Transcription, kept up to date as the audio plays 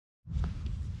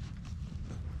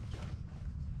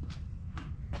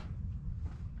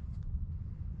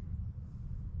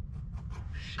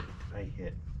I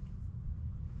hit.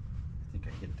 I think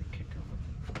I hit the kicker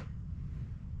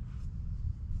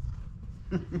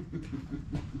with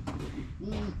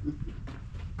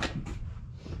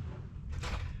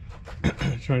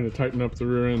it. Trying to tighten up the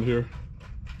rear end here.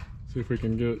 See if we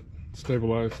can get it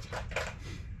stabilized.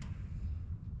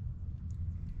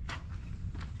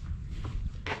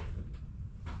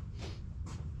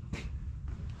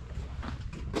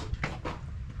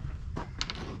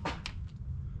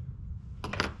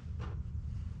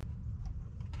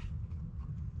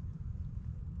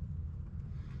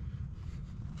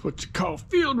 What you call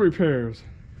field repairs.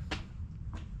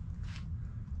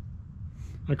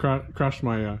 I crashed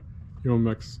my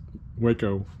UMX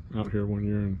Waco out here one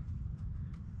year and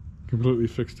completely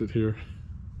fixed it here.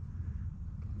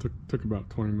 Took about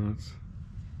 20 minutes.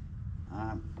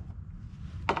 On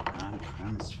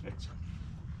premise fix.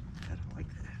 I don't like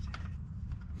that.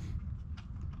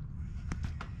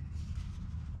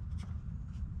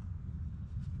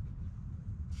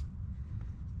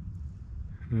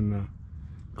 And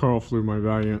Carl flew my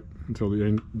Valiant until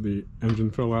the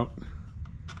engine fell out.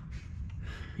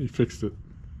 He fixed it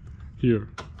here.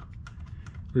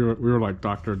 We were like,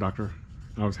 doctor.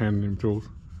 I was handing him tools.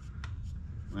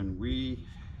 When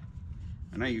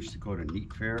I used to go to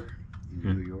Neat Fair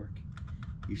in New York,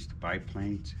 used to buy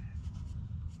planes.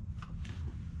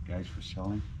 Guys were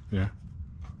selling. Yeah.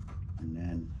 And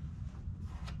then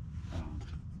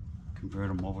convert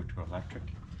them over to electric.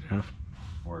 Yeah.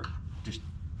 Or just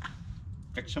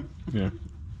fix them. Yeah.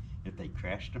 If they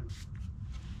crashed them.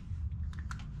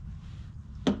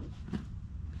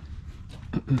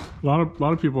 A lot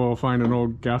of people will find an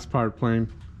old gas-powered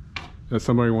plane that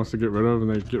somebody wants to get rid of,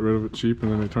 and they get rid of it cheap,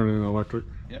 and then they turn it into electric.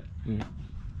 Yep. Yeah.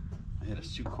 I had a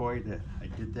Sukhoi that I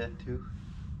did that too.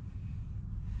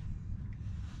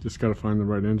 Just got to find the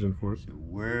right engine for it. So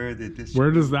where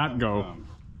does that go? From?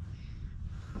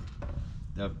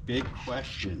 The big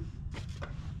question.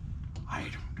 I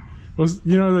don't know. Well,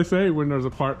 you know, they say when there's a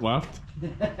part left,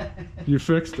 you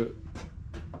fixed it.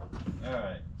 All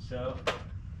right, so.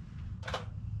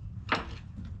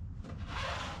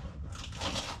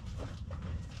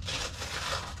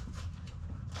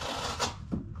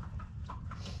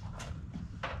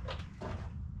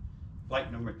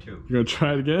 Flight number 2. You gonna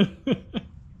try it again?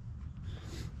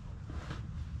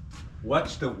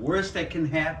 What's the worst that can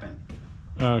happen?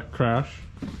 Crash.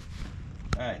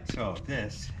 All right, so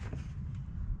this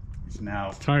is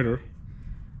now Tighter.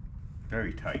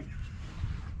 very tight.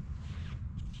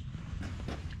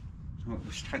 So it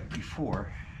was tight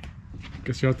before.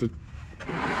 Guess you have to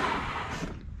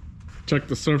check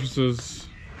the surfaces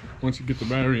once you get the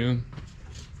battery in.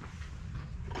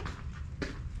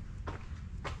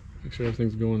 Make sure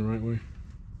everything's going the right way.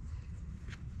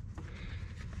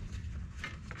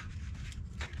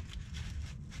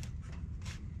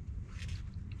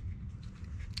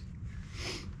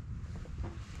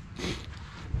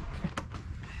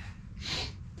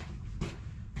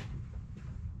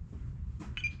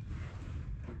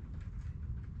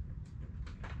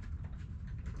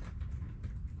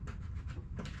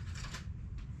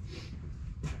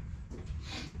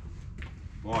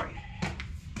 Boy,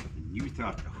 you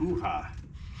thought the hoo-ha.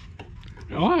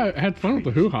 Oh, I had fun with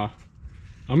the hoo-ha.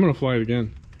 I'm gonna fly it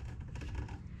again.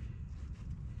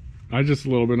 I just a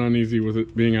little bit uneasy with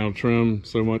it being out of trim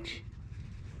so much.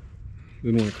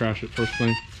 Didn't want to crash it first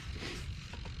thing.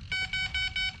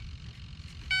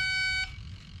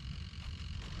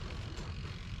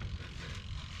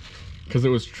 Because it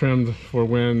was trimmed for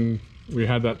when we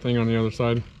had that thing on the other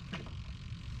side.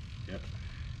 Yep.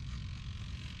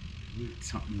 Need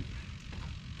something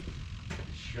to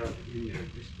shove in there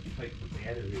just to tighten the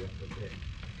battery up a bit.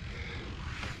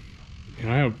 And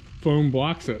I have foam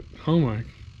blocks at home.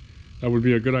 That would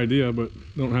be a good idea, but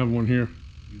don't have one here.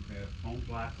 You have foam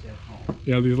blocks at home.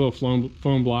 Yeah, these little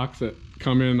foam blocks that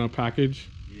come in a package.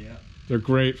 Yeah. They're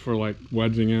great for like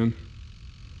wedging in.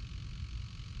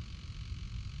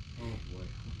 Oh boy,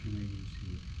 what can I use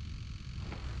here?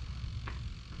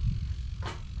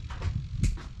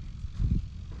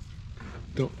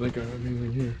 Don't think I have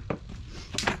anything here.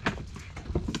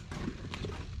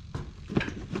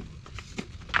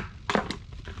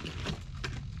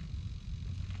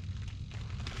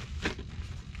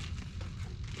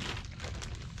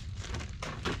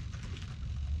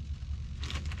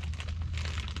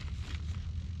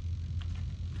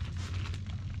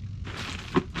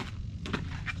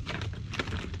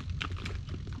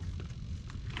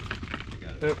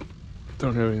 Yep.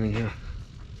 Don't have anything here.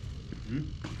 Hmm?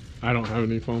 I don't have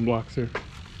any foam blocks here.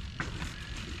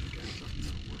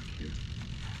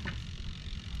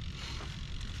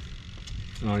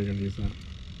 Oh, you're gonna use that.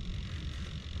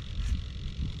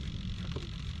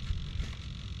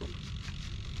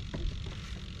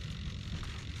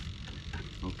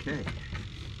 Okay.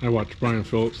 I watch Brian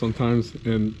Phillips sometimes,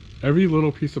 and every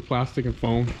little piece of plastic and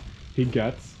foam he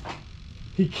gets,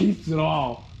 he keeps it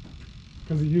all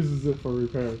because he uses it for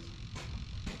repairs.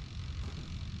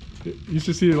 You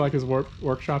should see like his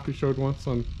workshop he showed once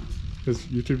on his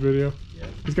YouTube video. Yeah.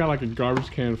 He's got like a garbage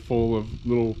can full of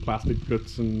little plastic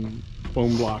bits and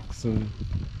foam blocks and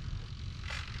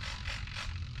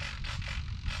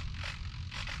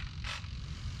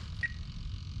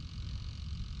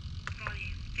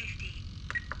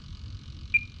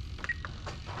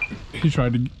he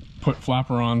tried to put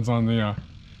flaperons on the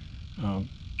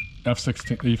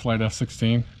F-16, E-flite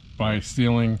F-16 by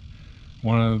stealing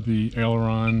one of the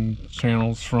aileron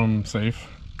channels from safe.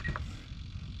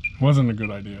 Wasn't a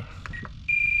good idea,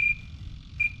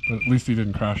 but at least he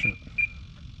didn't crash it.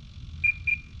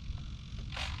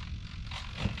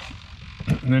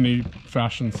 And then he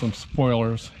fashioned some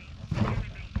spoilers.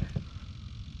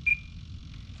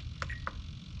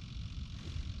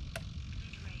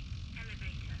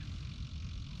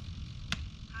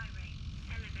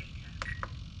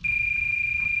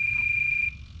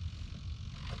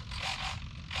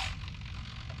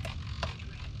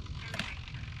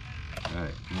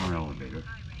 Alright, more elevator.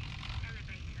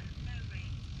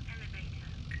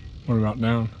 What about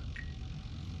down?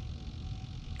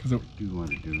 What do you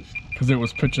want to do? Because it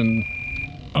was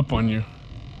pitching up on you.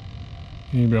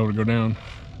 You need to be able to go down.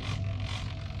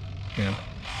 Yeah,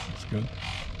 that's good.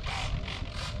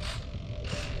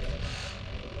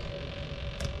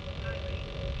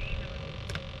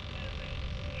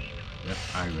 That's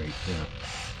high rate there.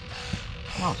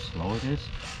 How slow it is.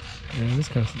 Yeah, this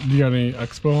kind of. Do you got any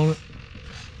expo on it?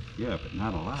 Yeah, but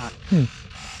not a lot. Hmm.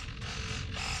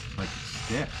 It's like it's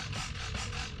stiff.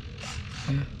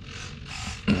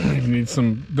 You need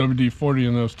some WD-40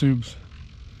 in those tubes.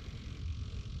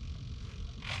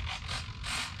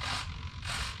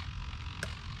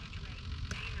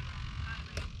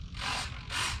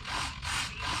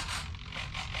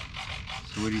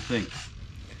 So what do you think?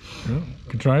 Well,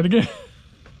 can try it again.